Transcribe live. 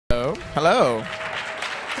Hello.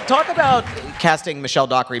 Talk about casting Michelle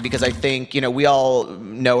Dockery, because I think, we all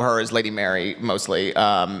know her as Lady Mary mostly,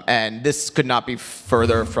 and this could not be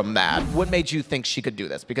further from that. What made you think she could do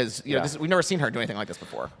this? Because we've never seen her do anything like this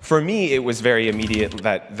before. For me, it was very immediate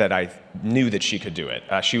that I knew that she could do it.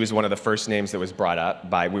 She was one of the first names that was brought up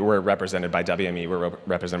by. We were represented by WME. We were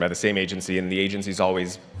represented by the same agency, and the agencies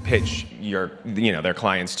always pitch their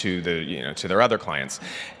clients to to their other clients,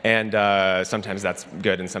 and sometimes that's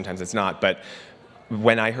good and sometimes it's not. But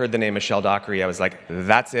when I heard the name Michelle Dockery, I was like,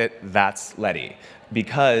 that's it, that's Letty.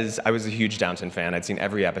 Because I was a huge Downton fan, I'd seen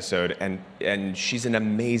every episode, and she's an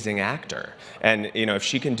amazing actor. And if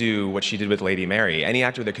she can do what she did with Lady Mary, any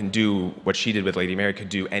actor that can do what she did with Lady Mary could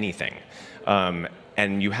do anything.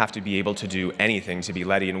 And you have to be able to do anything to be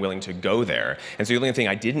Letty and willing to go there. And so the only thing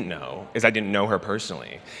I didn't know is I didn't know her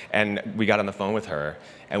personally. And we got on the phone with her,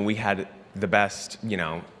 and we had the best,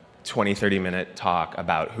 20, 30-minute talk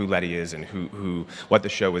about who Letty is and what the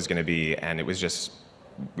show was going to be, and it was just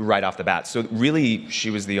right off the bat. So really,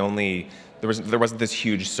 she was the only. There wasn't this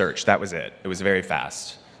huge search. That was it. It was very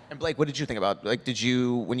fast. And Blake, what did you think about? Like,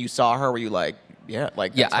 when you saw her, were you like, yeah,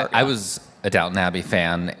 like? Yeah, I was a Downton Abbey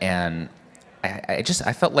fan, and I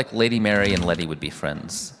felt like Lady Mary and Letty would be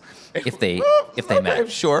friends if they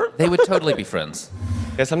met. Sure, they would totally be friends.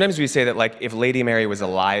 Yeah, sometimes we say that if Lady Mary was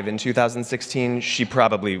alive in 2016, she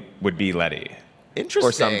probably would be Letty. Interesting.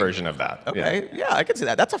 Or some version of that. Okay, yeah, I can see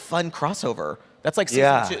that. That's a fun crossover. That's like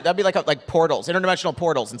season 2. That'd be like portals, interdimensional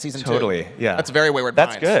portals in season 2. Totally, yeah. That's very Wayward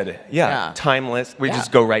That's Pines. good. Yeah. Timeless. We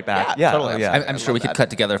just go right back. Yeah, totally. Yeah. I'm sure we could cut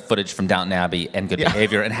together footage from Downton Abbey and Good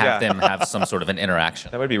Behavior and have them have some sort of an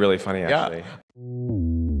interaction. That would be really funny, actually.